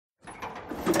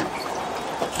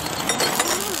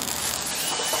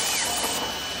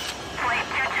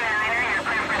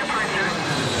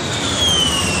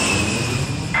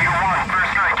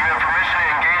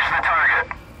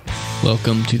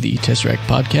Welcome to the Tesseract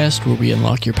podcast, where we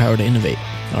unlock your power to innovate.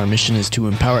 Our mission is to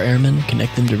empower airmen,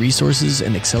 connect them to resources,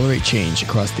 and accelerate change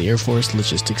across the Air Force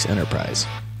logistics enterprise.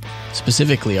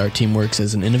 Specifically, our team works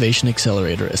as an innovation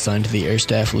accelerator assigned to the Air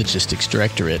Staff Logistics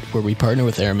Directorate, where we partner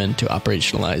with airmen to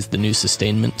operationalize the new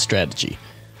sustainment strategy.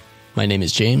 My name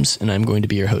is James, and I'm going to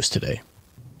be your host today.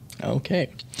 Okay.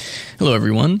 Hello,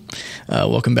 everyone.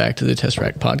 Welcome back to the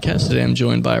Tesseract podcast. Today I'm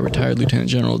joined by retired Lieutenant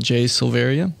General Jay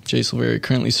Silveria. Jay Silveria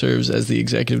currently serves as the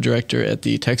Executive Director at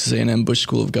the Texas A&M Bush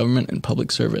School of Government and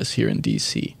Public Service here in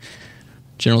D.C.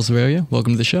 General Silveria,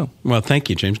 welcome to the show. Well,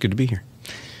 thank you, James. Good to be here.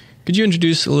 Could you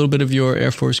introduce a little bit of your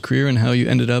Air Force career and how you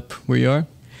ended up where you are?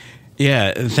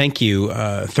 Yeah, thank you.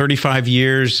 35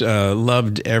 years,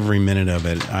 loved every minute of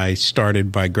it. I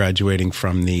started by graduating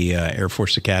from the Air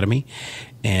Force Academy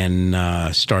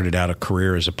and started out a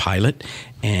career as a pilot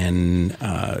and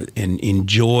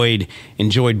enjoyed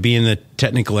being the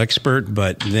technical expert,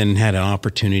 but then had an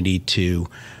opportunity to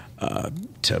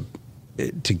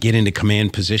get into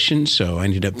command positions. So I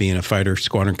ended up being a fighter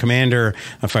squadron commander,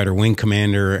 a fighter wing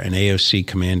commander, an AOC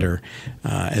commander.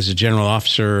 As a general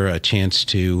officer, a chance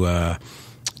to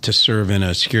serve in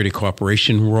a security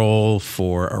cooperation role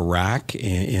for Iraq,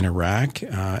 in Iraq.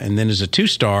 And then as a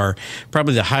two-star,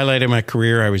 probably the highlight of my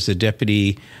career, I was the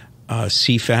deputy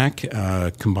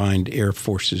CFAC, Combined Air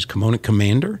Forces Component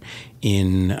Commander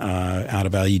out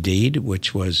of Al Udeid,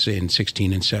 which was in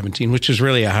 16 and 17, which was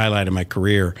really a highlight of my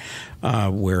career,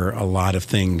 where a lot of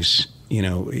things,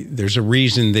 there's a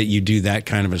reason that you do that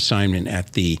kind of assignment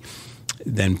at the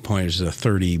then point as a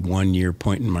 31-year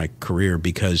point in my career,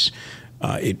 because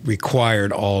it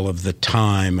required all of the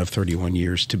time of 31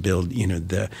 years to build,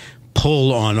 the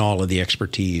pull on all of the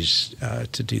expertise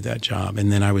to do that job. And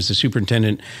then I was the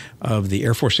superintendent of the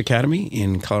Air Force Academy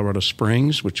in Colorado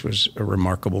Springs, which was a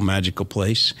remarkable, magical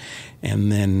place.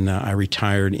 And then I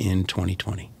retired in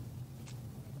 2020.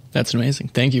 That's amazing.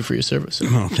 Thank you for your service.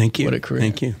 Oh, thank you. What a career.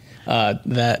 Thank you.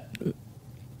 The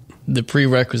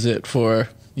prerequisite for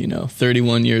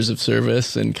 31 years of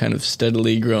service and kind of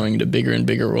steadily growing to bigger and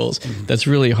bigger roles. Mm-hmm. That's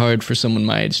really hard for someone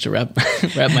my age to wrap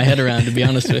my head around, to be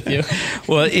honest with you.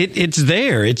 Well, it's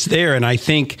there, and I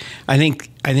think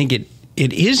it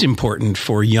is important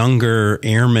for younger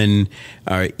airmen,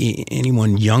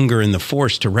 anyone younger in the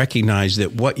force, to recognize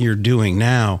that what you're doing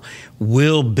now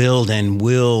will build and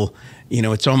will.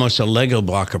 It's almost a Lego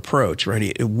block approach, right?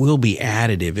 It will be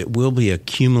additive. It will be a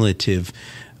cumulative.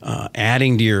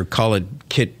 Adding to your, call it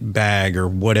kit bag or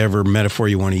whatever metaphor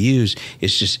you want to use,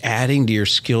 it's just adding to your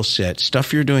skill set.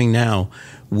 Stuff you're doing now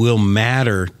will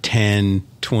matter 10,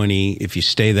 20, if you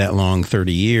stay that long,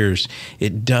 30 years,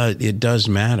 it does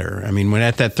matter. I mean, when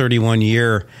at that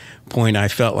 31-year point, I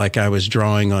felt like I was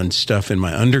drawing on stuff in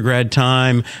my undergrad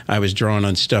time. I was drawing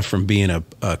on stuff from being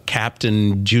a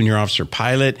captain, junior officer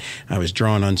pilot. I was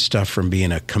drawing on stuff from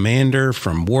being a commander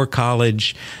from War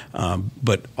College.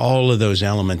 But all of those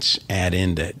elements add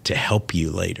in to help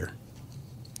you later.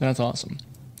 That's awesome.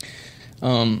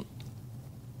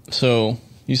 So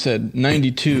you said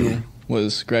 92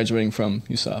 was graduating from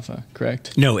USAFA,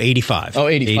 correct? No, 85. Oh,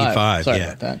 85. 85, Sorry yeah.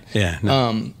 about that. Yeah.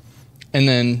 No. And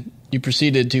then you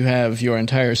proceeded to have your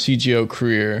entire CGO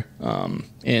career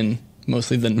in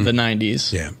mostly the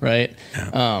 90s, yeah. right?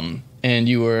 Yeah. And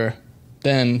you were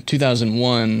then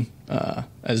 2001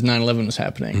 as 9/11 was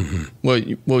happening. Mm-hmm.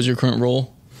 What was your current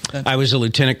role? I was a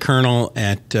lieutenant colonel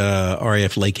at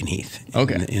RAF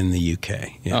Lakenheath in the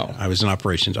UK. Yeah. Oh. I was an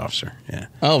operations officer. Yeah.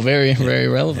 Oh, very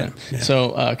relevant. Yeah. Yeah.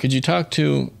 So could you talk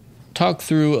through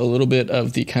a little bit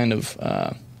of the kind of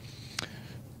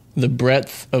the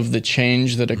breadth of the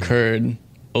change that occurred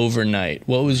overnight?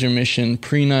 What was your mission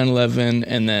pre 9/11,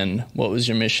 and then what was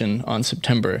your mission on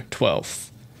September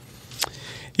 12th?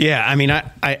 Yeah, I mean,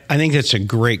 I think that's a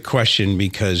great question,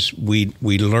 because we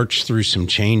lurched through some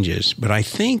changes. But I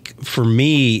think for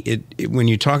me, when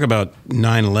you talk about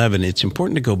 9/11, it's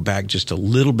important to go back just a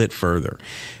little bit further,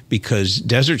 because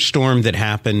Desert Storm that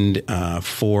happened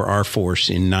for our force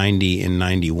in 90 and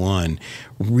 91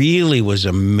 really was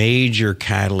a major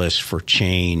catalyst for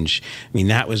change. I mean,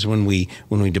 that was when we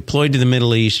deployed to the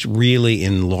Middle East, really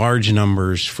in large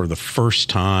numbers for the first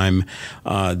time,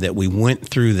 that we went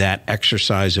through that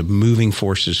exercise of moving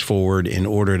forces forward in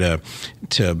order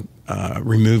to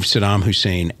remove Saddam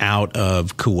Hussein out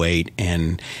of Kuwait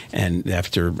and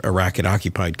after Iraq had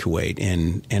occupied Kuwait,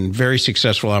 and very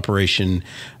successful operation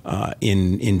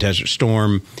in Desert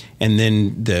Storm, and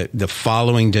then the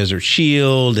following Desert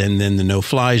Shield, and then the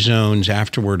no-fly zones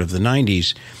afterward of the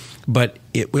 90s. But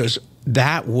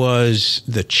that was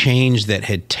the change that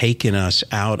had taken us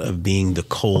out of being the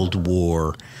Cold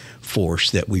War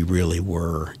force that we really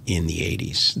were in the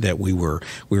 80s, that we were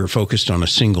focused on a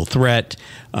single threat.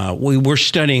 We were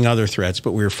studying other threats,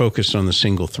 but we were focused on the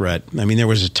single threat. I mean, there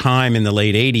was a time in the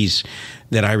late 80s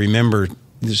that I remember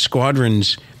the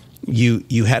squadrons,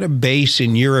 you had a base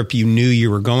in Europe you knew you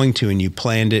were going to, and you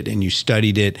planned it and you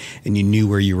studied it and you knew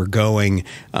where you were going,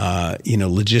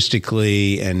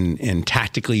 logistically and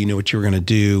tactically, you knew what you were going to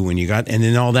do when you got, and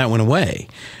then all that went away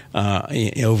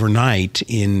overnight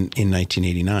in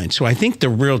 1989. So I think the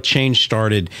real change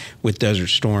started with Desert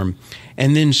Storm.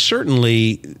 And then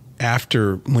certainly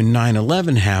after when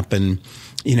 9/11 happened,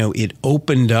 it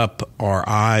opened up our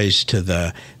eyes to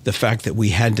the fact that we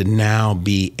had to now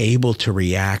be able to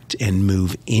react and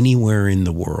move anywhere in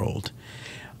the world.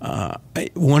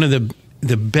 One of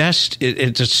the best,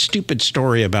 it's a stupid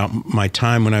story about my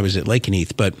time when I was at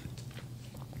Lakenheath, but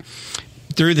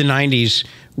through the 90s,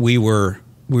 we were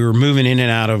moving in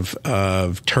and out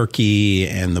of Turkey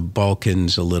and the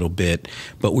Balkans a little bit,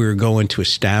 but we were going to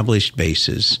established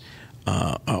bases.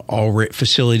 All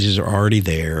facilities are already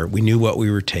there. We knew what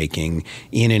we were taking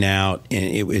in and out, and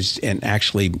it was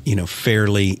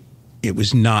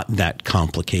not that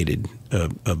complicated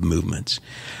of movements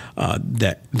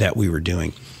that we were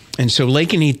doing. And so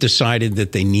Lakenheath decided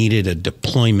that they needed a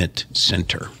deployment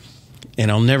center. And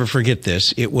I'll never forget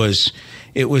this. It was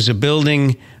a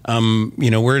building,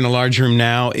 we're in a large room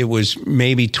now. It was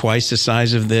maybe twice the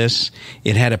size of this.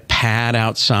 It had a pad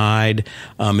outside.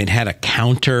 It had a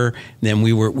counter. Then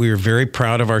we were very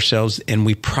proud of ourselves, and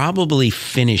we probably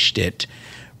finished it.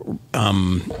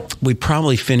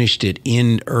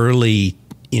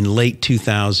 In late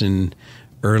 2000,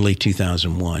 early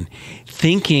 2001,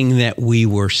 thinking that we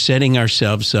were setting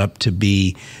ourselves up to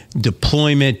be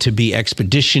deployment, to be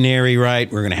expeditionary,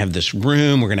 right? We're going to have this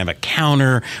room, we're going to have a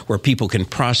counter where people can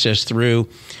process through.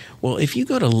 Well, if you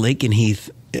go to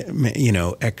Lakenheath,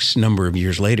 X number of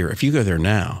years later, if you go there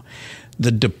now,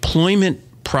 the deployment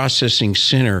processing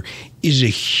center is a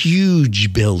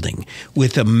huge building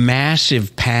with a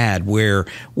massive pad where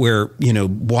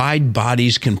wide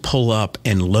bodies can pull up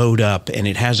and load up, and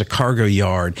it has a cargo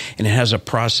yard, and it has a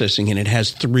processing, and it has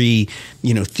 3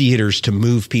 theaters to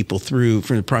move people through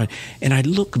from the project. And I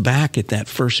look back at that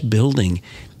first building,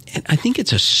 and I think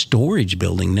it's a storage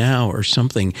building now or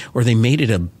something, or they made it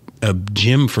a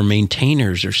gym for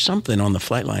maintainers or something on the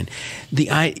flight line,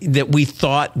 that we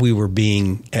thought we were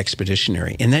being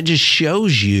expeditionary. And that just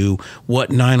shows you what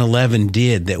 9/11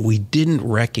 did, that we didn't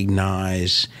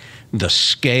recognize the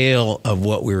scale of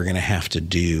what we were going to have to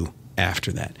do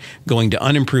after that. Going to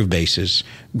unimproved bases,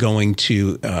 going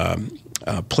to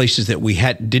places that we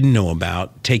didn't know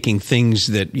about, taking things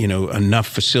that, enough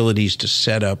facilities to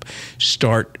set up,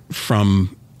 start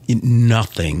from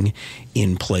nothing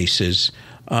in places.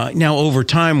 Now, over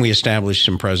time, we established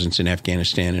some presence in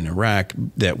Afghanistan and Iraq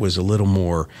that was a little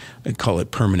more, I'd call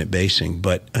it permanent basing.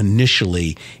 But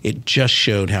initially, it just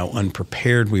showed how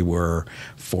unprepared we were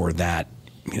for that,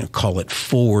 call it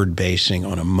forward basing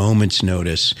on a moment's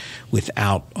notice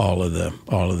without all of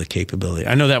the capability.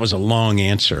 I know that was a long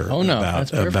answer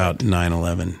about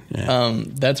 9/11. Yeah.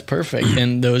 That's perfect.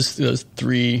 And those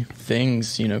 3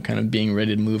 things, kind of being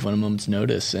ready to move on a moment's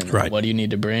notice, and right. What do you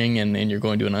need to bring, and you're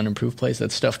going to an unimproved place.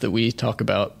 That's stuff that we talk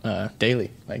about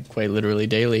daily, like quite literally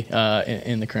daily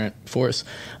in the current force.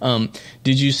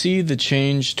 Did you see the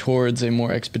change towards a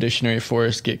more expeditionary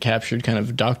force get captured kind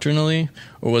of doctrinally,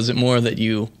 or was it more that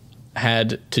you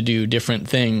had to do different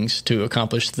things to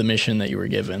accomplish the mission that you were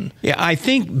given? Yeah, I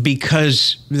think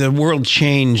because the world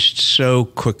changed so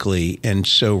quickly and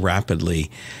so rapidly,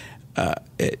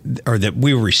 or that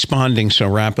we were responding so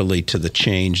rapidly to the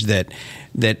change, that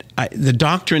the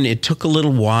doctrine, it took a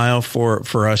little while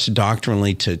for us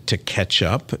doctrinally to catch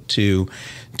up to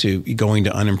going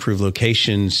to unimproved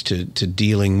locations, to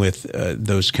dealing with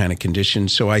those kind of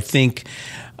conditions. So I think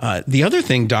the other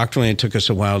thing doctrinally it took us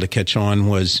a while to catch on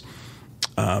was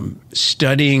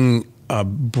studying a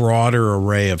broader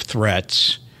array of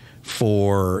threats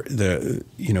for the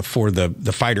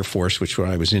fighter force, which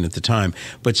I was in at the time,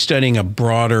 but studying a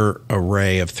broader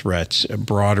array of threats, a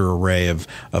broader array of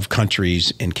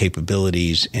countries and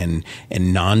capabilities and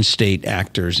non-state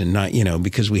actors, and not,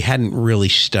 because we hadn't really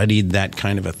studied that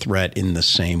kind of a threat in the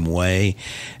same way.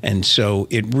 And so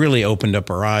it really opened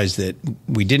up our eyes that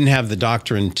we didn't have the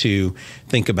doctrine to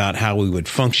think about how we would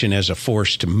function as a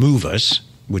force to move us,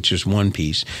 which is one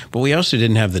piece. But we also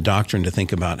didn't have the doctrine to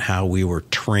think about how we were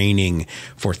training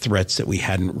for threats that we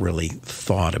hadn't really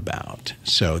thought about.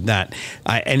 So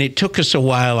and it took us a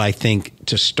while, I think,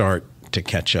 to start to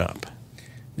catch up.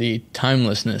 The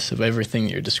timelessness of everything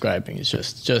you're describing is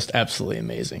just absolutely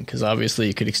amazing, because obviously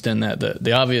you could extend that.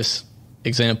 The obvious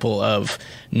example of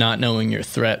not knowing your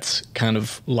threats kind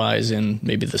of lies in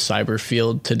maybe the cyber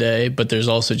field today, but there's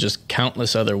also just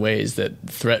countless other ways that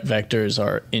threat vectors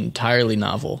are entirely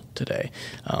novel today.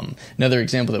 Another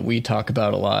example that we talk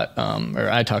about a lot, or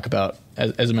I talk about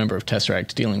as a member of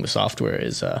Tesseract dealing with software,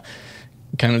 is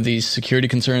kind of these security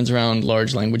concerns around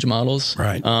large language models,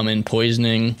 right. And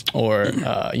poisoning, or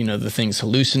the things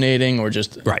hallucinating, or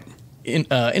just right.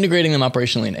 Integrating them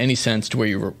operationally in any sense to where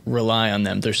you rely on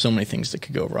them. There's so many things that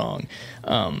could go wrong.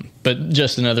 But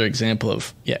just another example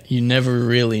of, you never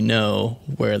really know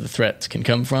where the threats can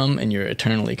come from, and you're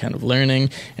eternally kind of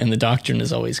learning, and the doctrine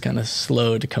is always kind of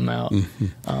slow to come out.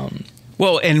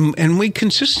 Mm-hmm. And we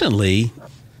consistently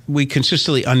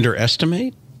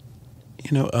underestimate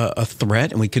a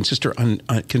threat, and we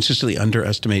consistently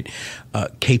underestimate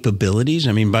capabilities.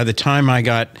 I mean, by the time I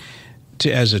got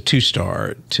to, as a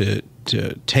 2-star, to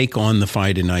take on the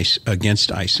fight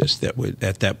against ISIS, that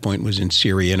at that point was in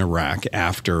Syria and Iraq,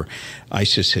 after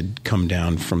ISIS had come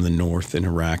down from the north in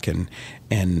Iraq, and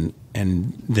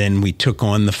then we took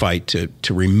on the fight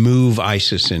to remove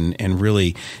ISIS and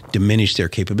really diminish their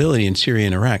capability in Syria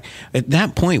and Iraq. At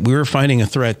that point, we were fighting a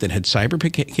threat that had cyber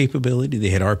capability, they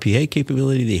had RPA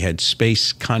capability, they had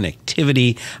space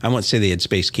connectivity. I won't say they had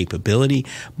space capability,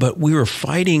 but we were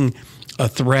fighting a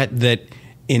threat that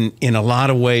in a lot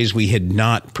of ways we had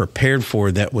not prepared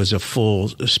for, that was a full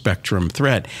spectrum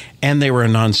threat. And they were a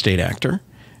non-state actor.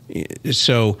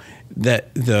 So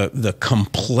that the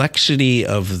complexity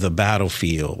of the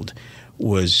battlefield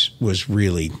was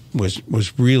really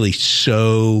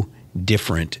so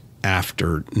different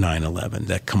after 9/11,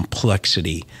 that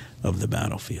complexity of the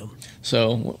battlefield.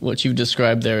 So what you've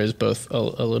described there is both a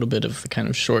little bit of the kind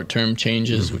of short-term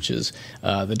changes, mm-hmm. which is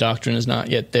the doctrine is not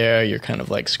yet there. You're kind of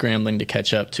like scrambling to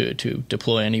catch up to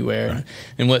deploy anywhere. Right.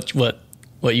 And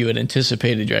what you had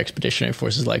anticipated your expeditionary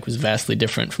forces like was vastly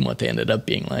different from what they ended up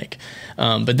being like.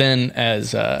 But then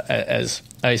as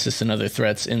ISIS and other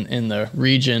threats in the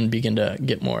region begin to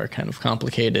get more kind of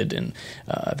complicated, and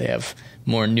they have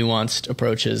more nuanced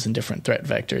approaches and different threat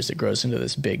vectors, it grows into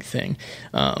this big thing.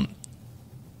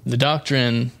 The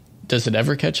doctrine, does it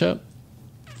ever catch up?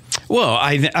 Well,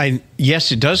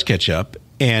 yes, it does catch up,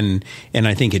 and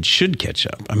I think it should catch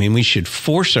up. I mean, we should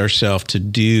force ourselves to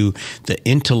do the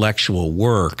intellectual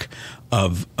work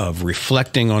of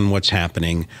reflecting on what's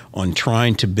happening, on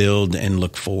trying to build and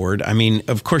look forward. I mean,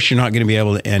 of course, you're not going to be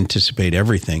able to anticipate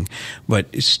everything, but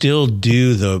still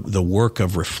do the work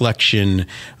of reflection,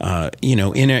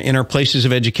 in our places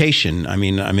of education. I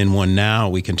mean, I'm in one now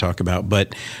we can talk about,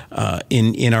 but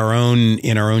in our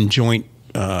own joint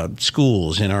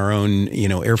schools, in our own,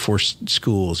 Air Force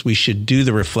schools, we should do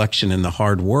the reflection and the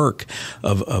hard work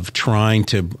of trying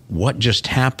to, what just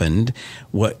happened,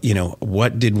 what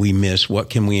did we miss, what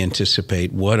can we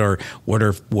anticipate, what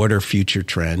are future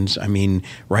trends. I mean,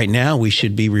 right now we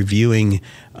should be reviewing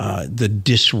the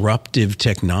disruptive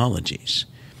technologies,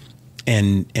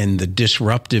 and the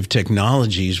disruptive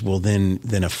technologies will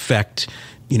then affect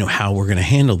how we're going to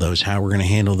handle those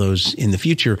in the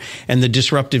future. And the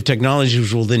disruptive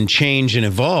technologies will then change and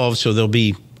evolve. So there'll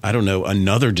be,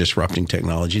 another disrupting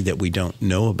technology that we don't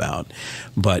know about,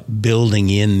 but building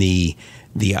in the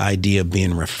idea of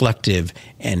being reflective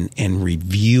and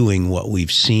reviewing what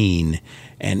we've seen.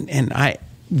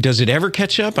 Does it ever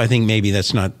catch up? I think maybe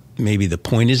the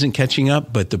point isn't catching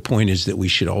up, but the point is that we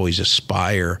should always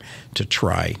aspire to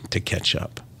try to catch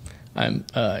up. I'm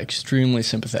extremely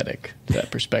sympathetic to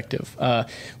that perspective.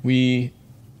 We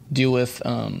deal with,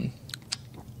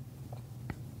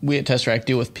 we at Tesseract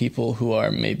deal with people who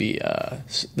are maybe,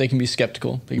 they can be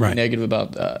skeptical, they can be negative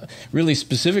about really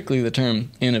specifically the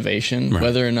term innovation,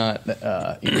 whether or not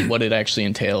what it actually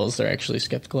entails, they're actually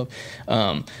skeptical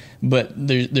of. But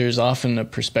there's often a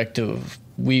perspective of,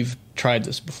 we've tried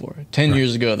this before. 10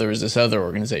 years ago, there was this other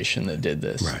organization that did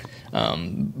this.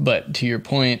 But to your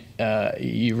point,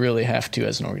 you really have to,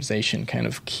 as an organization, kind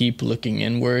of keep looking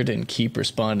inward and keep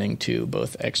responding to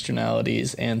both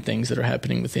externalities and things that are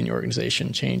happening within your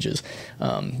organization, changes.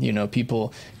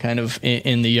 People kind of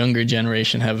in the younger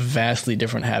generation have vastly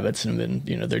different habits and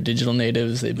been, they're digital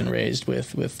natives. They've been raised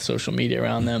with social media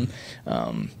around them.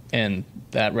 And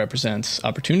that represents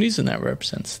opportunities and that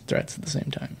represents threats at the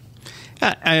same time.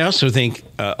 I also think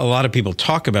a lot of people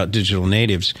talk about digital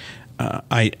natives.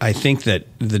 I think that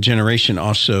the generation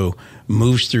also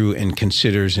moves through and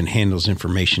considers and handles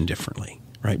information differently,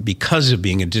 right? Because of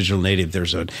being a digital native,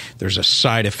 there's a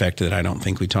side effect that I don't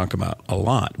think we talk about a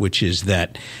lot, which is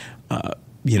that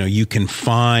you can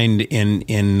find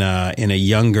in our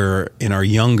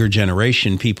younger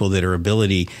generation people that are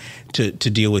ability to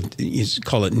deal with, you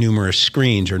call it numerous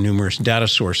screens or numerous data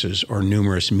sources or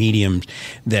numerous mediums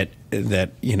that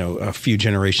a few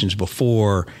generations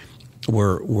before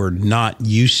were not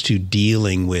used to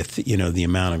dealing with, the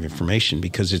amount of information,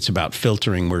 because it's about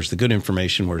filtering where's the good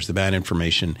information, where's the bad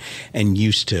information, and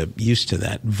used to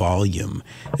that volume.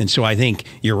 And so I think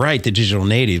you're right, the digital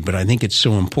native, but I think it's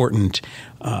so important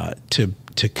to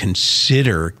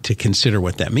consider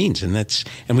what that means,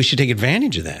 and we should take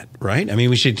advantage of that, right? I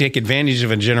mean, we should take advantage of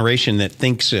a generation that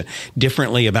thinks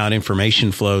differently about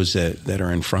information flows that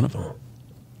are in front of them.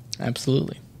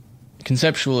 Absolutely.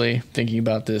 Conceptually, thinking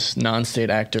about this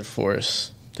non-state actor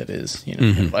force that is,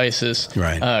 of ISIS,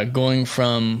 right. Going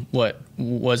from what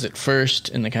was at first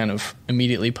in the kind of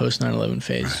immediately post 9/11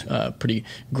 phase, right. Pretty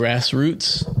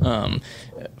grassroots,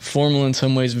 formal in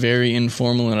some ways, very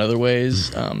informal in other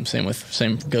ways.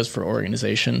 Same goes for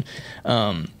organization.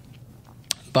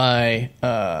 By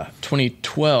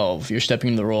 2012, you're stepping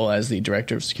into the role as the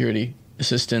Director of Security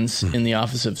Assistance in the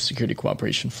Office of Security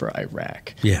Cooperation for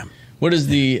Iraq. Yeah. What is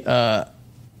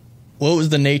what was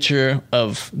the nature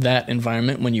of that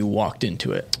environment when you walked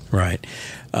into it? Right.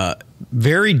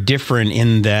 Very different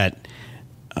in that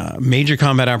major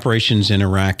combat operations in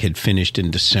Iraq had finished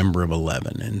in December of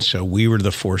 11. And so we were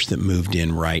the force that moved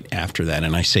in right after that.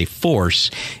 And I say force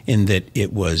in that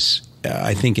it was,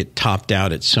 I think it topped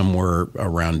out at somewhere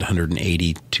around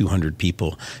 180, 200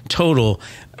 people total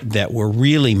that were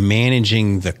really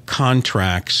managing the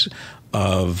contracts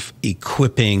of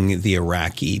equipping the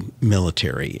Iraqi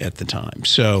military at the time.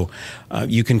 So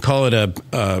you can call it a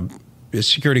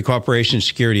security cooperation,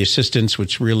 security assistance,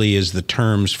 which really is the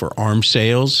terms for arms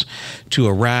sales to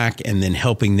Iraq, and then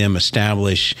helping them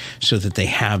establish so that they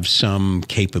have some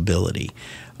capability.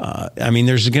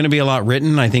 There's going to be a lot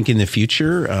written, I think, in the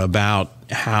future about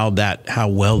how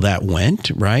well that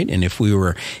went, right? And if we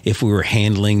were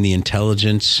handling the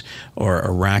intelligence, or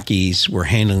Iraqis were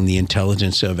handling the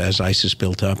intelligence of as ISIS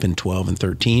built up in 12 and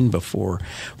 13 before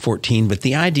 14. But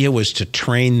the idea was to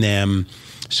train them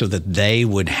so that they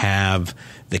would have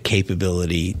the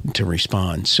capability to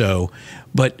respond. So,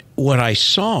 but what I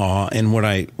saw and what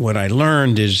I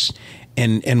learned is,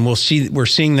 and we're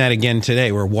seeing that again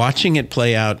today. We're watching it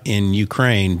play out in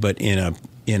Ukraine, but in a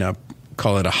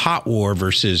call it a hot war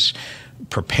versus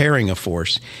preparing a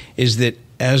force, is that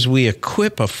as we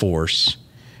equip a force,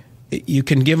 you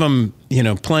can give them,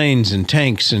 planes and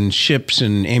tanks and ships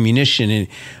and ammunition,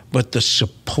 but the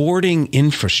supporting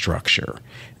infrastructure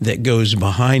that goes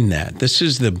behind that. This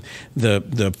is the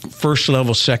first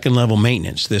level, second level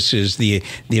maintenance. This is the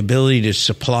ability to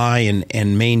supply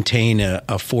and maintain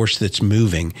a force that's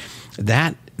moving.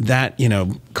 That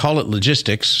call it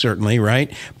logistics, certainly,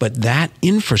 right? But that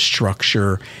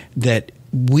infrastructure that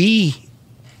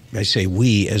I say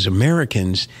we as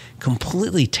Americans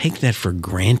completely take that for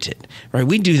granted, right?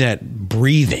 We do that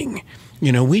breathing.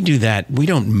 We do that. We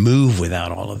don't move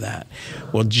without all of that.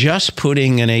 Well, just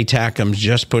putting an ATACMS,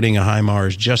 just putting a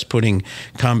HIMARS, just putting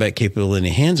combat capability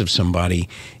in the hands of somebody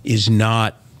is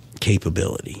not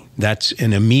capability. That's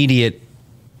an immediate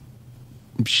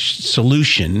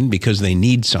solution because they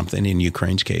need something in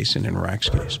Ukraine's case and in Iraq's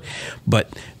case. But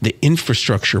the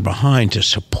infrastructure behind to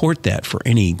support that for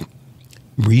any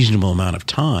reasonable amount of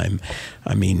time,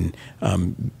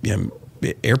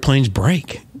 airplanes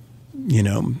break,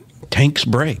 tanks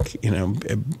break,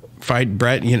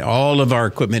 all of our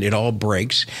equipment, it all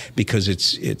breaks because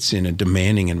it's in a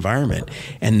demanding environment,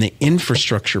 and the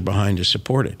infrastructure behind to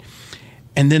support it.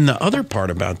 And then the other part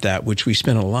about that, which we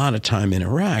spent a lot of time in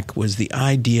Iraq, was the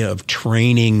idea of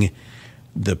training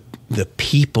the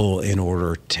people in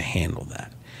order to handle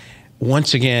that.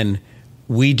 Once again,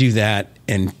 we do that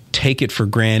and take it for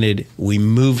granted. We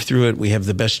move through it. We have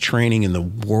the best training in the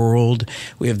world.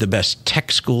 We have the best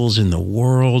tech schools in the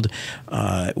world.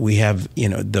 We have,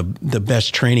 the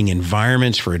best training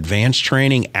environments for advanced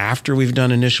training after we've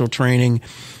done initial training.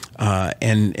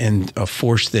 And a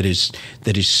force that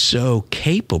is so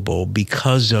capable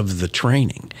because of the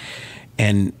training.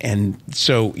 And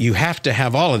so you have to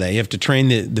have all of that. You have to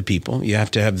train the people. You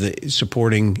have to have the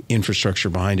supporting infrastructure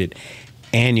behind it.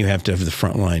 And you have to have the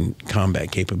frontline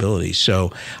combat capabilities.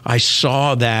 So I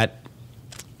saw that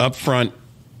up front,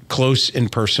 close and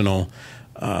personal.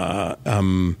 I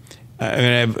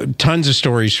have tons of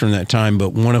stories from that time,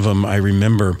 but one of them I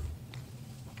remember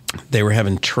they were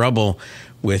having trouble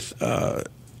with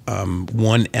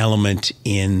one element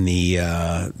in the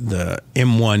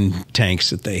M1 tanks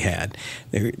that they had.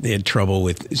 They had trouble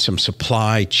with some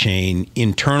supply chain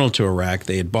internal to Iraq.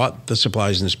 They had bought the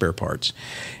supplies and the spare parts,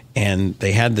 and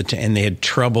they had and they had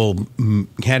trouble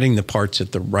getting the parts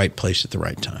at the right place at the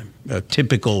right time. A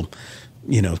typical,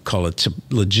 call it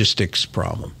logistics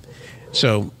problem.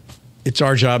 So it's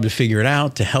our job to figure it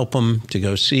out, to help them, to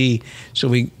go see. So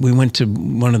we went to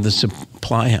one of the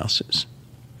supply houses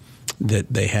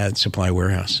that they had, supply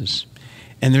warehouses,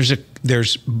 and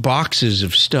there's boxes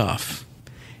of stuff,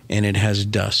 and it has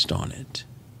dust on it.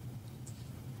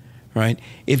 Right?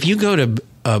 If you go to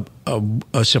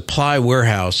a supply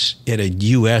warehouse at a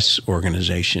U.S.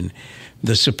 organization,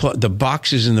 the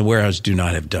boxes in the warehouse do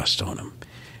not have dust on them,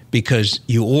 because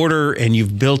you order and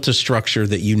you've built a structure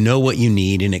that you know what you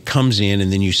need, and it comes in,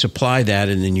 and then you supply that,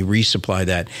 and then you resupply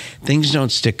that. Things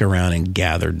don't stick around and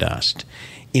gather dust.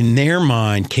 In their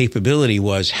mind, capability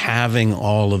was having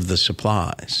all of the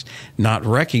supplies, not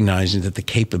recognizing that the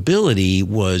capability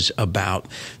was about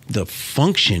the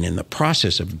function and the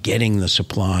process of getting the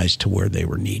supplies to where they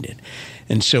were needed.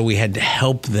 And so we had to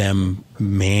help them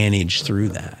manage through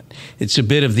that. It's a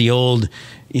bit of the old,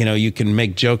 you can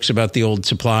make jokes about the old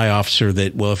supply officer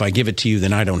that, well, if I give it to you,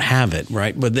 then I don't have it,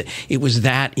 right? But it was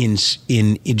that in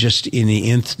the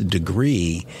nth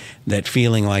degree, that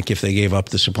feeling like if they gave up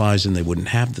the supplies, then they wouldn't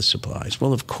have the supplies.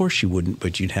 Well, of course you wouldn't,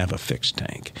 but you'd have a fixed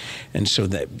tank. And so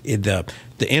that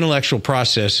the intellectual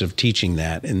process of teaching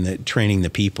that and training the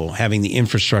people, having the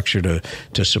infrastructure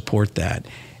to support that,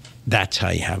 that's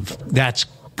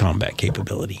combat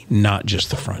capability, not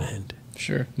just the front end.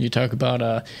 Sure. You talk about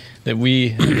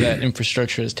that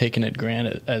infrastructure is taken for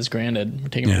granted as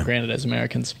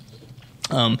Americans.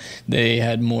 They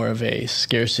had more of a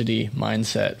scarcity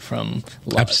mindset from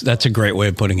that's a great way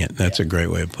of putting it. That's a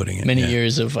great way of putting it. Many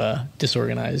years of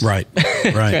disorganized, right,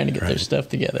 trying to get their stuff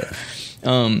together.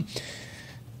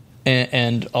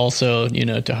 And also,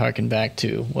 to harken back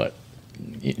to what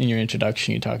in your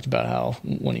introduction you talked about, how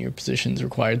one of your positions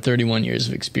required 31 years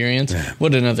of experience. Yeah.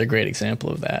 What another great example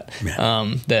of that.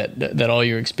 Yeah. That all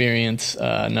your experience,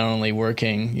 not only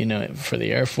working, for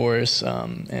the Air Force,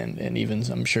 and even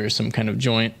I'm sure some kind of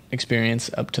joint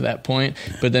experience up to that point,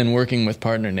 but then working with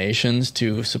partner nations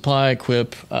to supply,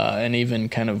 equip, and even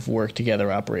kind of work together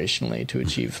operationally to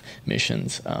achieve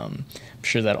missions. I'm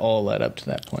sure that all led up to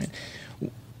that point.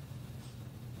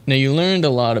 Now, you learned a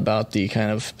lot about the kind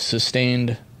of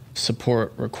sustained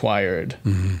support required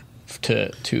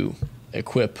to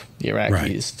equip the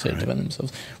Iraqis to defend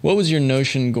themselves. What was your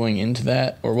notion going into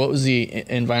that, or what was the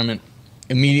environment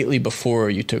immediately before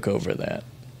you took over that?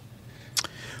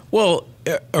 Well,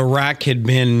 Iraq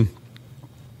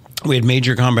we had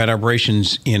major combat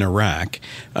operations in Iraq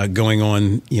going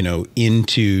on,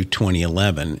 into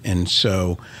 2011. And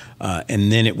so,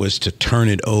 and then it was to turn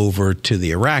it over to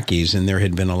the Iraqis, and there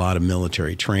had been a lot of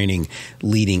military training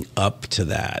leading up to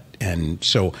that. And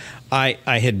so I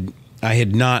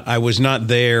was not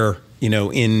there,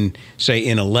 in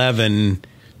 11,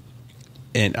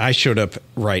 and I showed up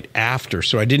right after.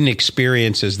 So I didn't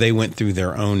experience as they went through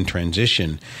their own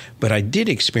transition, but I did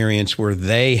experience where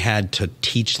they had to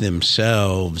teach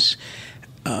themselves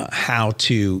how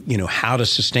to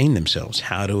sustain themselves,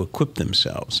 how to equip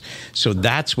themselves. So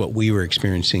that's what we were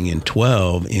experiencing in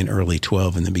early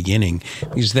 12 in the beginning,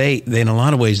 because they in a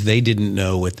lot of ways, they didn't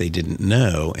know what they didn't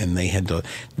know. And they had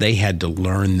to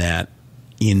learn that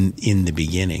in the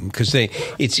beginning, because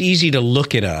it's easy to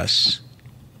look at us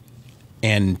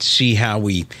and see how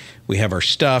we have our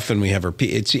stuff and we have our,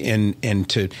 and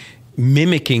to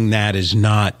mimicking that it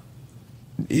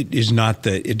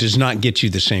does not get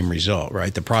you the same result,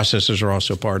 right? The processors are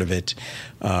also part of it.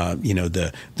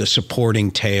 The supporting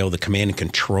tail, the command and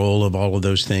control of all of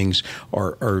those things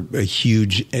are a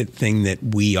huge thing that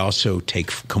we also take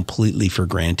completely for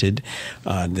granted.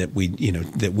 That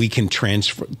we can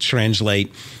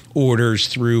translate orders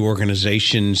through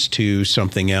organizations to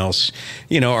something else.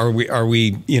 Are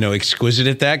we exquisite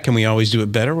at that? Can we always do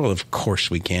it better? Well, of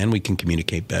course we can. We can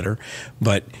communicate better,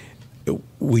 but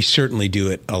we certainly do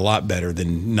it a lot better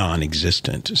than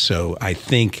non-existent. So I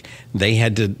think they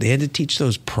had to teach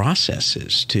those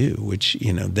processes too, which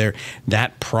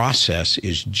that process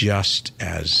is just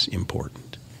as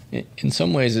important. In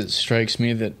some ways, it strikes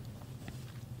me that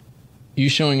you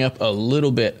showing up a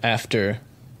little bit after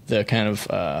the kind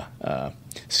of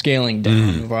scaling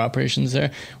down of our operations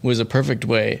there was a perfect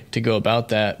way to go about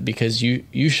that, because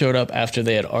you showed up after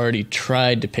they had already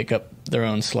tried to pick up their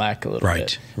own slack a little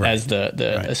bit as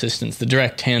the assistants, the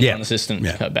direct hands-on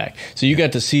assistants cut back. So you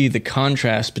got to see the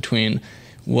contrast between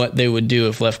what they would do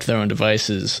if left to their own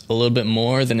devices a little bit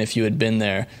more than if you had been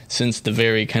there since the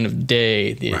very kind of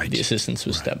day the assistants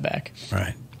would step back.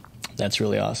 Right. That's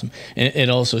really awesome. And it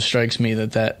also strikes me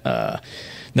that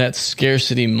that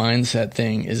scarcity mindset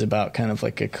thing is about kind of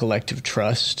like a collective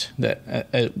trust that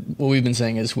what we've been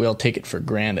saying is we'll take it for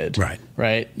granted.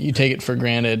 Right? You take it for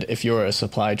granted if you're a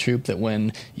supply troop that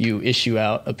when you issue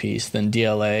out a piece, then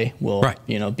DLA will,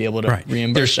 be able to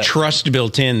reimburse. There's that. Trust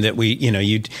built in that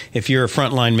if you're a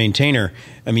frontline maintainer,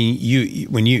 I mean,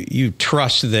 when you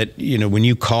trust that, when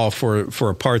you call for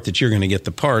a part that you're going to get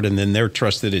the part, and then they're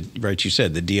trust that you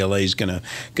said the DLA is going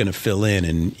to fill in,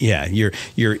 and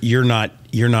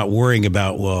you're not worrying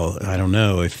about, well, I don't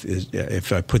know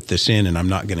if I put this in and I'm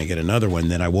not going to get another one,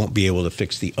 then I won't be able to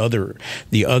fix the other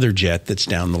jet that's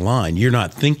down the line. You're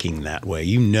not thinking that way.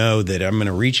 You know that I'm going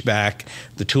to reach back,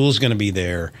 the tool's going to be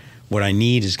there, what I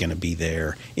need is going to be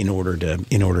there in order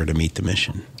to meet the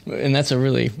mission. And that's a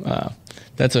really I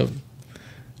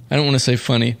don't want to say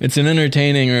funny. It's an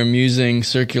entertaining or amusing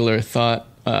circular thought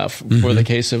for the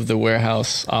case of the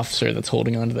warehouse officer that's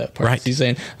holding on to that part. He's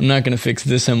saying, I'm not going to fix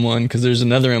this M1 because there's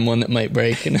another M1 that might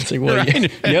break. And it's like, well, you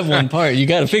have one part. You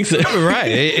got to fix it.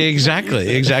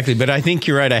 Exactly. But I think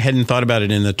you're right. I hadn't thought about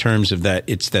it in the terms of that.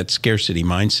 It's that scarcity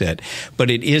mindset. But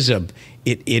it is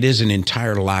an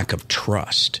entire lack of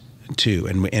trust too,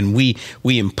 and we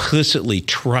implicitly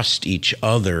trust each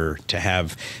other to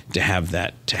have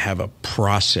a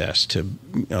process to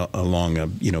along a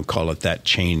call it that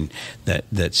chain,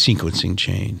 that sequencing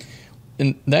chain,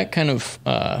 and that kind of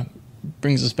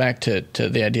brings us back to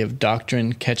the idea of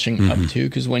doctrine catching up to,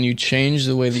 because when you change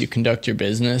the way that you conduct your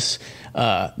business,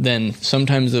 then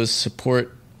sometimes those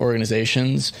support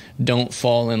organizations don't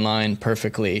fall in line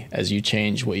perfectly as you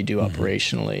change what you do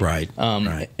operationally. Right.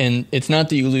 And it's not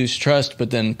that you lose trust, but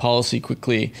then policy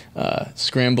quickly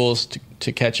scrambles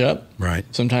to catch up. Right.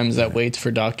 Sometimes that waits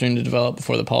for doctrine to develop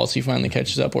before the policy finally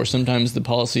catches up, or sometimes the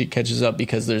policy catches up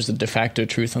because there's a de facto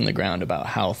truth on the ground about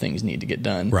how things need to get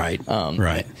done. Right. So,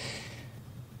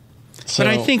 but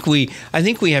I think we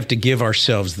have to give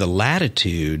ourselves the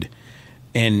latitude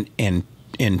and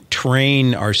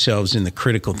train ourselves in the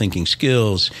critical thinking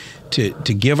skills to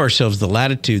give ourselves the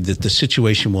latitude that the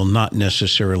situation will not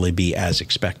necessarily be as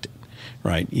expected,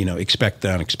 right? Expect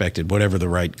the unexpected, whatever the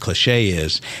right cliche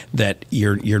is, that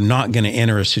you're not going to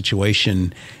enter a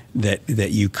situation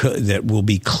that will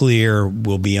be clear,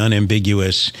 will be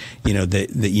unambiguous,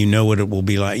 that what it will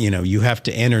be like. You have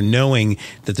to enter knowing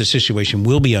that the situation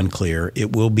will be unclear,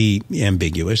 it will be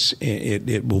ambiguous,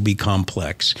 it will be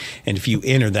complex. And if you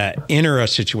enter a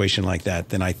situation like that,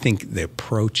 then I think the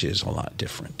approach is a lot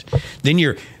different. Then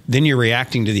you're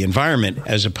reacting to the environment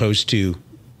as opposed to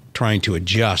trying to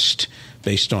adjust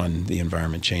based on the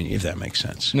environment changing, if that makes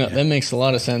sense. No, that makes a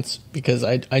lot of sense, because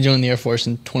I joined the Air Force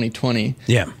in 2020.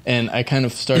 Yeah. And I kind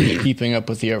of started keeping up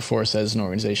with the Air Force as an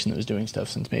organization that was doing stuff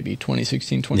since maybe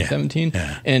 2016, 2017.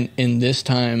 Yeah. And in this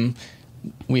time,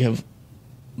 we have,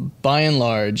 by and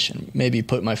large, maybe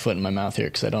put my foot in my mouth here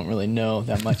because I don't really know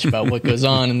that much about what goes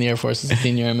on in the Air Force as a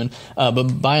senior airman.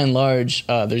 But by and large,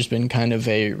 there's been kind of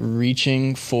a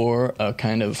reaching for a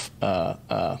kind of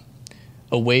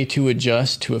a way to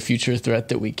adjust to a future threat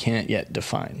that we can't yet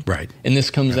define. Right. And this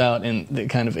comes out in the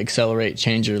kind of accelerate,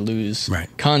 change, or lose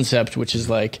concept, which is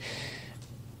like,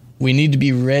 we need to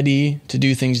be ready to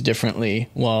do things differently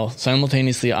while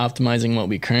simultaneously optimizing what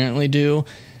we currently do,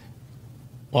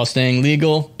 while staying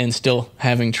legal and still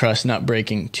having trust, not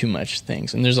breaking too much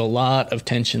things. And there's a lot of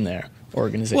tension there,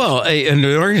 organization. Well, an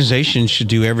organization should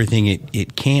do everything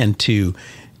it can to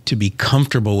be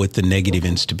comfortable with the negative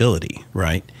instability,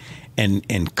 right?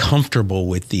 And comfortable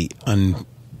with the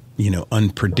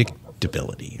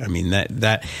unpredictability. I mean,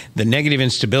 that the negative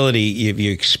instability, if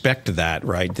you expect that,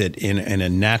 right, that in a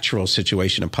natural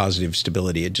situation of positive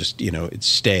stability, it just it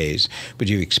stays. But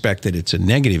you expect that it's a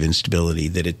negative instability,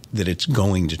 that it's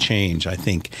going to change. I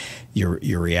think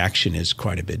your reaction is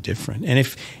quite a bit different. And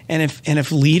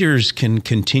if leaders can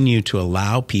continue to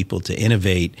allow people to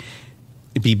innovate,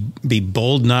 be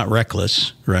bold, not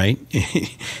reckless, right?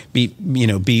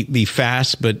 be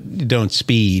fast, but don't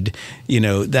speed.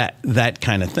 That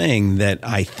kind of thing. That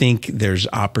I think there's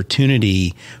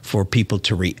opportunity for people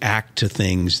to react to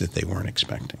things that they weren't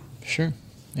expecting. Sure.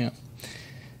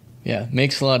 Yeah.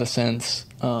 Makes a lot of sense.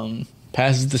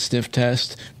 Passes the sniff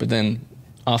test, but then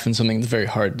often something that's very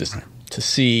hard to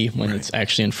see when it's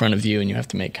actually in front of you, and you have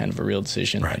to make kind of a real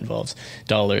decision that involves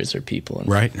dollars or people. And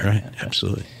right.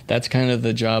 Absolutely. That's kind of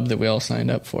the job that we all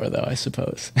signed up for, though, I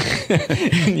suppose.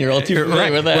 You're all too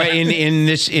familiar with that. Right. In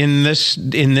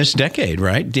this decade,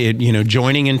 right?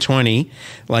 Joining in 20,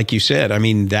 like you said, I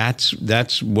mean, that's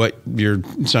what you're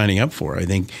signing up for. I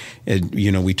think,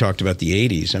 we talked about the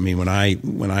 80s. I mean, when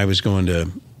I was going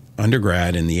to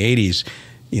undergrad in the 80s,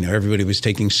 everybody was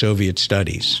taking Soviet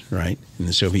studies, right? And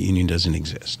the Soviet Union doesn't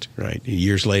exist, right?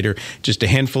 Years later, just a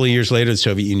handful of years later, the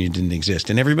Soviet Union didn't exist,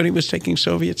 and everybody was taking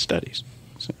Soviet studies.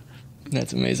 So,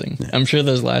 that's amazing. Yeah. I'm sure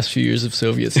those last few years of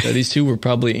Soviet studies too were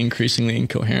probably increasingly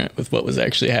incoherent with what was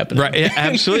actually happening. Right, yeah,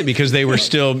 absolutely, because they were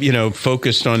still,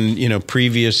 focused on, the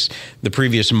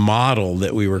previous model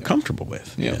that we were comfortable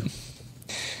with. Yeah.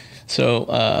 So,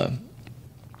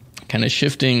 kind of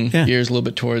shifting gears a little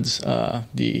bit towards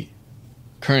the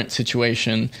current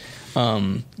situation,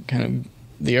 kind of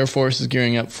the Air Force is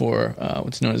gearing up for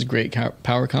what's known as Great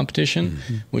Power Competition,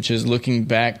 which is looking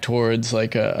back towards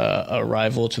like a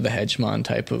rival to the hegemon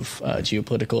type of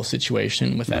geopolitical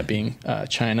situation, with that being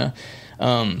China.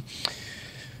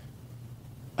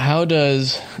 How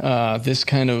does this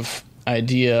kind of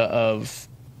idea of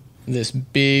this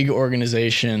big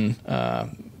organization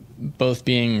both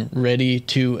being ready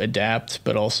to adapt,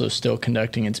 but also still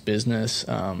conducting its business,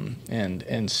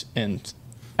 and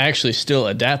actually still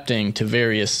adapting to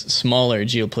various smaller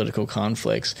geopolitical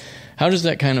conflicts, how does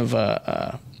that kind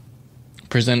of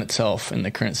present itself in the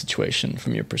current situation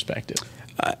from your perspective?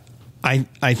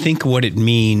 I think what it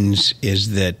means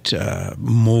is that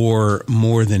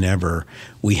more than ever,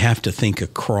 we have to think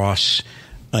across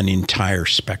an entire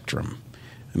spectrum.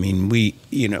 I mean,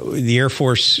 the Air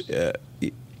Force.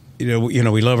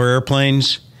 We love our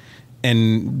airplanes,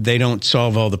 and they don't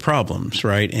solve all the problems,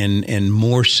 right? And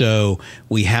more so,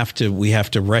 we have to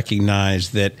recognize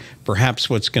that perhaps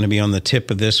what's going to be on the tip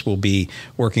of this will be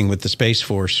working with the Space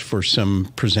Force for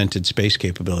some presented space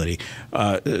capability,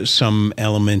 some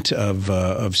element of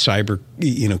cyber,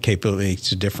 capability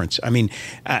makes a difference. I mean,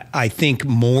 I think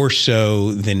more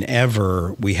so than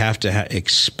ever, we have to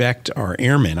expect our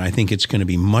airmen. I think it's going to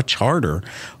be much harder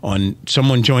on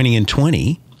someone joining in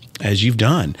 20. As you've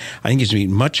done, I think it's going to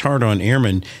be much harder on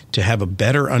airmen to have a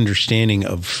better understanding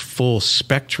of full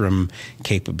spectrum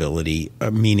capability,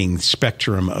 meaning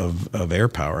spectrum of air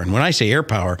power. And when I say air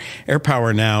power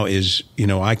now is,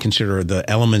 I consider the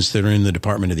elements that are in the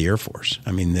Department of the Air Force.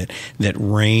 I mean, that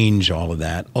range all of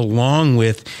that, along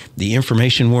with the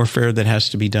information warfare that has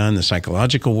to be done, the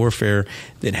psychological warfare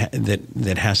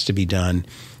that has to be done.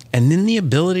 And then the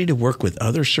ability to work with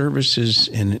other services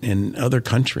in other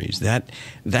countries,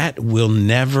 that will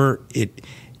never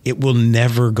it will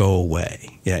never go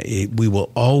away. Yeah, we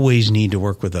will always need to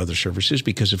work with other services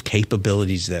because of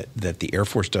capabilities that the Air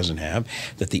Force doesn't have,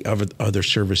 that the other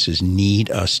services need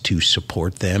us to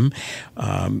support them.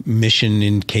 Mission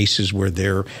in cases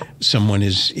where someone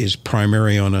is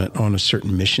primary on a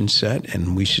certain mission set,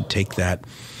 and we should take that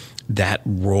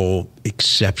role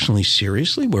exceptionally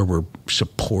seriously, where we're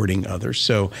supporting others.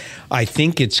 So I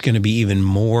think it's going to be even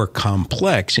more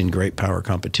complex in great power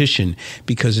competition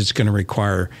because it's going to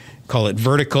require, call it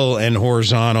vertical and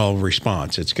horizontal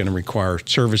response. It's going to require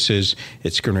services.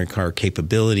 It's going to require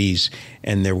capabilities,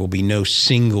 and there will be no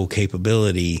single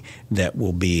capability that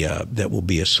will be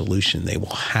a solution. They will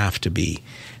have to be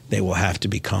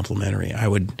complementary.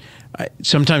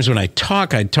 Sometimes when I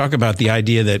talk about the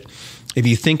idea that if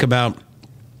you think about,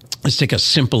 let's take a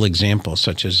simple example,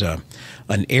 such as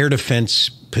an air defense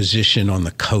position on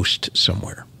the coast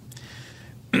somewhere.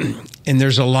 And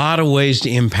there's a lot of ways to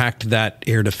impact that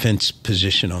air defense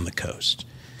position on the coast.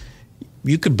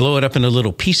 You could blow it up into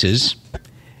little pieces.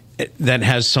 That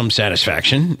has some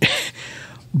satisfaction.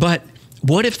 But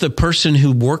what if the person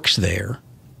who works there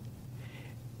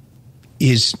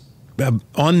is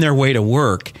on their way to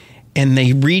work and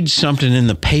they read something in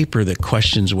the paper that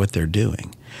questions what they're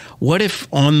doing? What if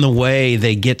on the way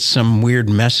they get some weird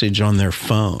message on their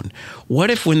phone? What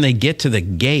if when they get to the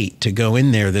gate to go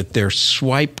in there that their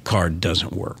swipe card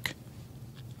doesn't work?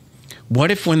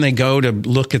 What if when they go to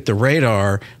look at the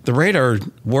radar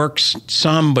works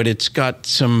some, but it's got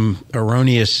some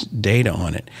erroneous data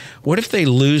on it? What if they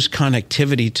lose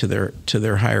connectivity to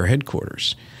their higher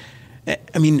headquarters?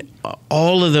 I mean,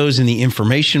 all of those in the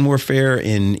information warfare,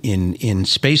 in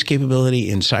space capability,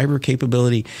 in cyber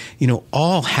capability,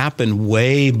 all happen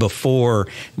way before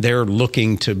they're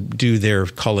looking to do their,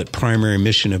 call it primary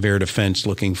mission of air defense,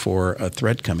 looking for a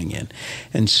threat coming in.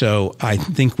 And so I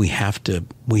think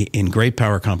in great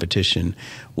power competition,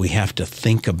 we have to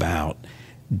think about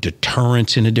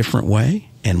deterrence in a different way,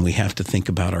 and we have to think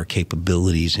about our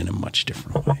capabilities in a much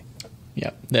different way.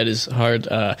 Yeah, that is hard.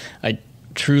 I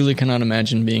truly cannot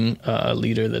imagine being a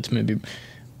leader that's maybe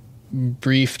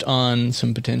briefed on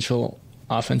some potential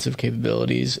offensive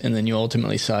capabilities, and then you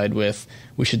ultimately side with,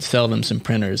 we should sell them some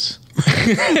printers.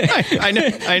 Right, I know.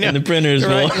 And the printers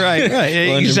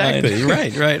right, exactly,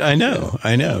 right. I know.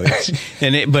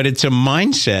 But it's a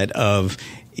mindset of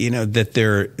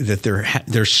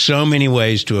there's so many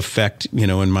ways to affect,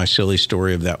 in my silly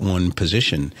story of that one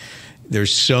position,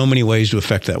 there's so many ways to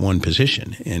affect that one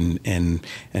position,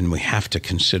 and we have to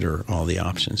consider all the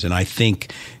options. And I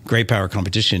think great power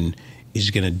competition is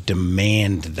going to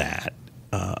demand that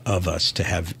of us to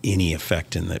have any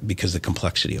effect in that, because the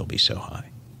complexity will be so high.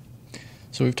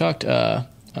 So we've talked a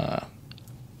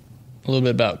little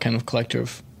bit about kind of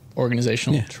collective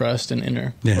organizational trust and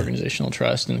inter-organizational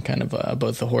trust, and kind of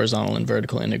both the horizontal and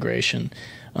vertical integration.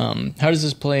 How does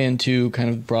this play into kind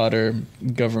of broader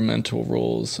governmental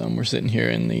roles? We're sitting here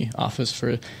in the office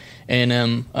for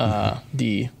A&M,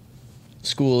 the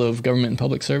School of Government and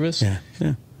Public Service. Yeah.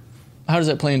 How does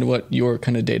that play into what your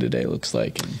kind of day-to-day looks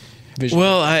like and vision?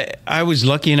 Well, I was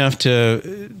lucky enough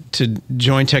to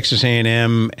join Texas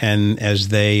A&M, and as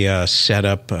they set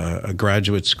up a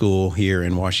graduate school here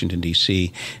in Washington,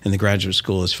 D.C., and the graduate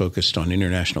school is focused on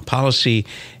international policy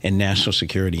and national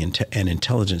security and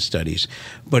intelligence studies.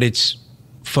 But it's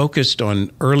focused on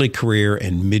early career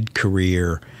and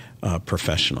mid-career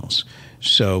professionals.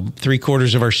 So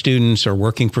 3/4 of our students are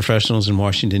working professionals in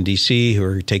Washington, D.C., who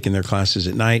are taking their classes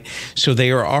at night. So they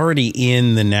are already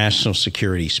in the national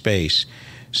security space.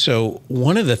 So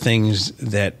one of the things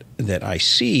that I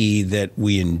see that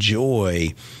we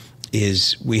enjoy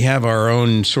is we have our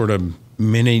own sort of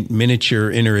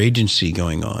miniature interagency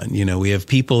going on. We have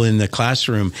people in the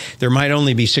classroom. There might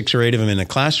only be 6 or 8 of them in the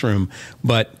classroom,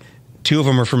 but 2 of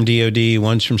them are from DOD,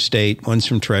 one's from state, one's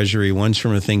from Treasury, one's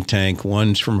from a think tank,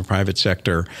 one's from a private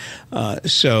sector.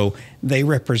 So they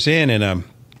represent, in a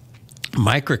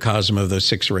microcosm of those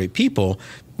 6 or 8 people,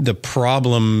 the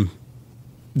problem,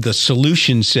 the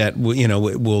solution set,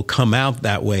 will come out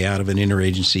that way out of an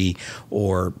interagency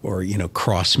or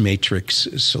cross matrix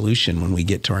solution when we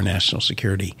get to our national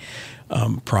security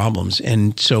problems.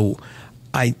 And so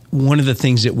one of the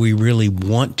things that we really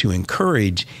want to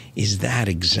encourage is that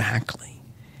exactly,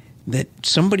 that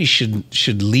somebody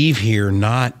should leave here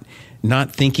not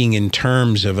thinking in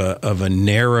terms of a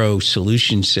narrow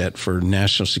solution set for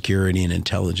national security and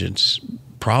intelligence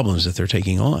problems that they're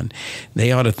taking on.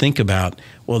 They ought to think about,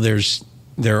 well,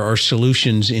 there are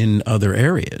solutions in other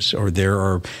areas, or there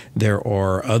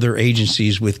are other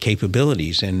agencies with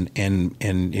capabilities, and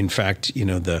in fact,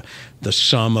 the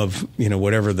sum of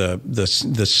whatever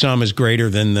the sum is greater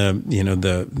than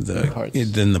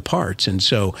the parts, and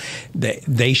so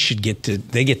they get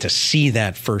to see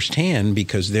that firsthand,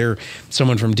 because they're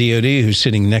someone from DOD who's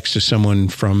sitting next to someone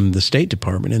from the State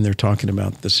Department, and they're talking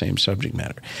about the same subject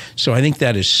matter. So I think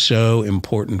that is so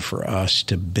important for us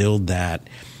to build that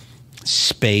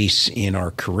space in our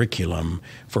curriculum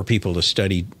for people to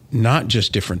study not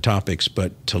just different topics,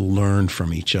 but to learn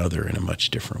from each other in a much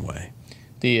different way.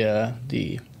 A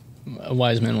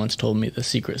wise man once told me the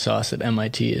secret sauce at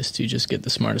MIT is to just get the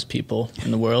smartest people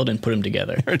in the world and put them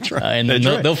together. That's right. And then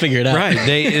they'll figure it out. Right.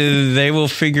 They will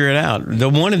figure it out.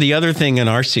 One of the other thing in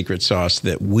our secret sauce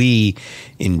that we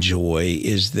enjoy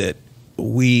is that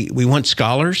we want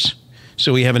scholars.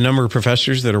 So we have a number of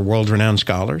professors that are world-renowned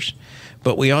scholars.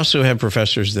 But we also have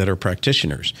professors that are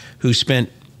practitioners who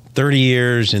spent 30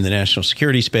 years in the national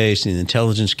security space, in the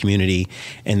intelligence community,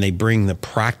 and they bring the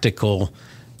practical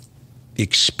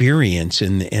experience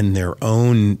and their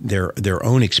own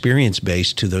experience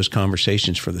base to those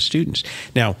conversations for the students.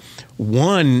 Now,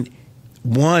 one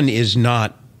is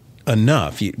not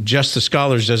enough. Just the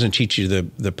scholars doesn't teach you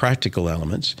the practical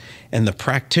elements, and the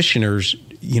practitioners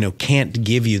can't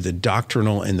give you the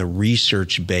doctrinal and the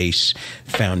research-based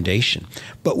foundation.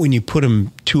 But when you put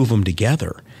 2 of them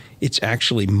together, it's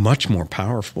actually much more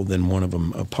powerful than one of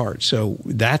them apart. So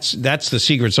that's the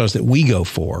secret sauce that we go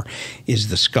for, is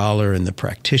the scholar and the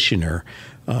practitioner,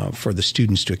 for the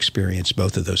students to experience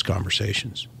both of those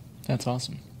conversations. That's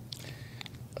awesome.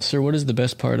 Sir, what is the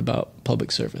best part about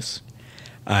public service?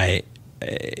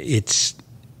 It's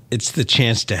the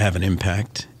chance to have an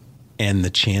impact, and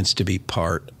the chance to be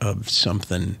part of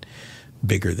something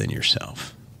bigger than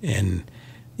yourself. And,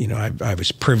 I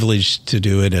was privileged to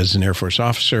do it as an Air Force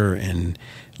officer and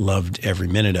loved every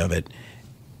minute of it.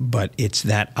 But it's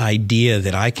that idea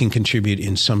that I can contribute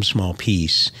in some small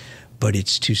piece, but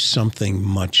it's to something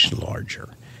much larger,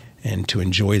 and to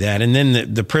enjoy that. And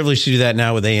then the privilege to do that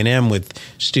now with A&M, with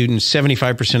students,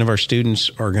 75% of our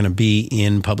students are going to be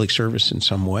in public service in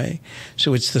some way.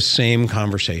 So it's the same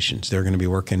conversations. They're going to be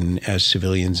working as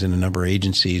civilians in a number of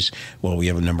agencies. Well, we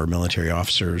have a number of military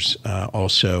officers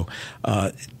also.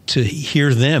 To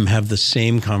hear them have the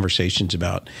same conversations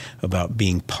about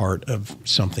being part of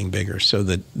something bigger. So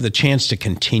the chance to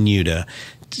continue to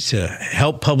to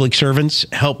help public servants,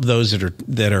 help those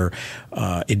that are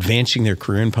advancing their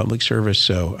career in public service.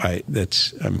 So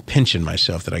I'm pinching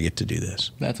myself that I get to do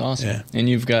this. That's awesome. Yeah. And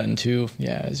you've gotten to,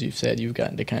 as you've said, you've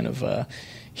gotten to kind of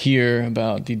hear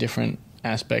about the different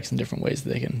aspects and different ways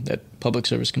that public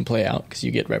service can play out, because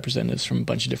you get representatives from a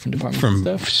bunch of different departments from and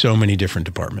stuff. So many different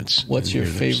departments. What's your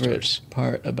favorite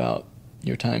part about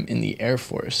your time in the Air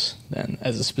Force then,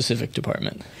 as a specific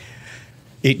department?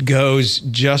 It goes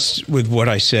just with what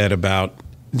I said about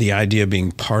the idea of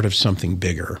being part of something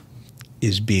bigger.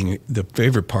 The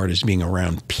favorite part is being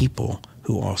around people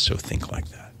who also think like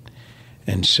that.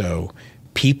 And so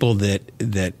people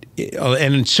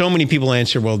and so many people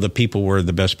answer, well, the people were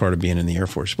the best part of being in the Air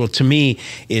Force. Well, to me,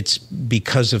 it's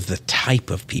because of the type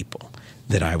of people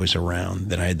that I was around,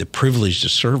 that I had the privilege to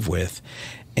serve with.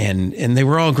 And they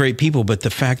were all great people, but the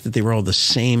fact that they were all the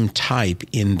same type,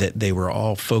 in that they were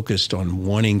all focused on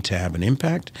wanting to have an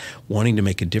impact, wanting to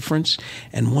make a difference,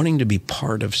 and wanting to be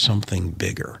part of something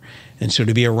bigger. And so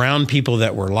to be around people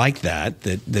that were like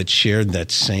that shared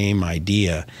that same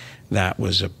idea, that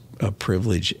was a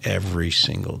privilege every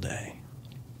single day.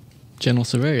 General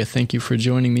Silveria, thank you for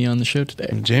joining me on the show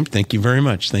today. James, thank you very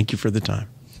much. Thank you for the time.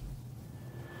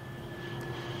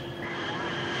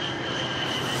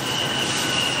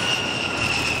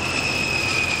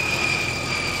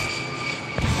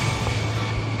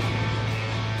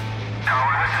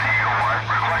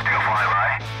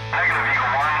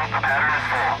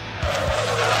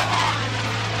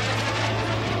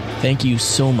 Thank you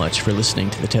so much for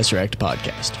listening to the Tesseract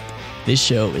podcast. This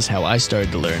show is how I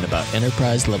started to learn about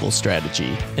enterprise-level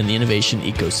strategy and the innovation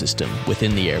ecosystem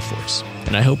within the Air Force,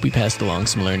 and I hope we passed along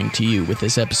some learning to you with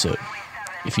this episode.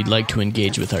 If you'd like to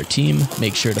engage with our team,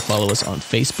 make sure to follow us on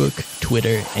Facebook,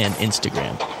 Twitter, and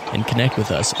Instagram, and connect with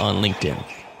us on LinkedIn.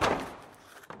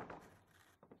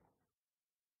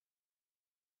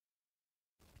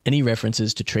 Any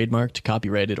references to trademarked,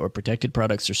 copyrighted, or protected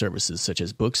products or services such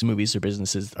as books, movies, or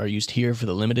businesses are used here for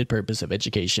the limited purpose of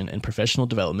education and professional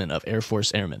development of Air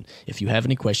Force Airmen. If you have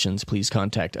any questions, please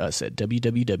contact us at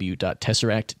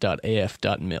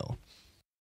www.tesseract.af.mil.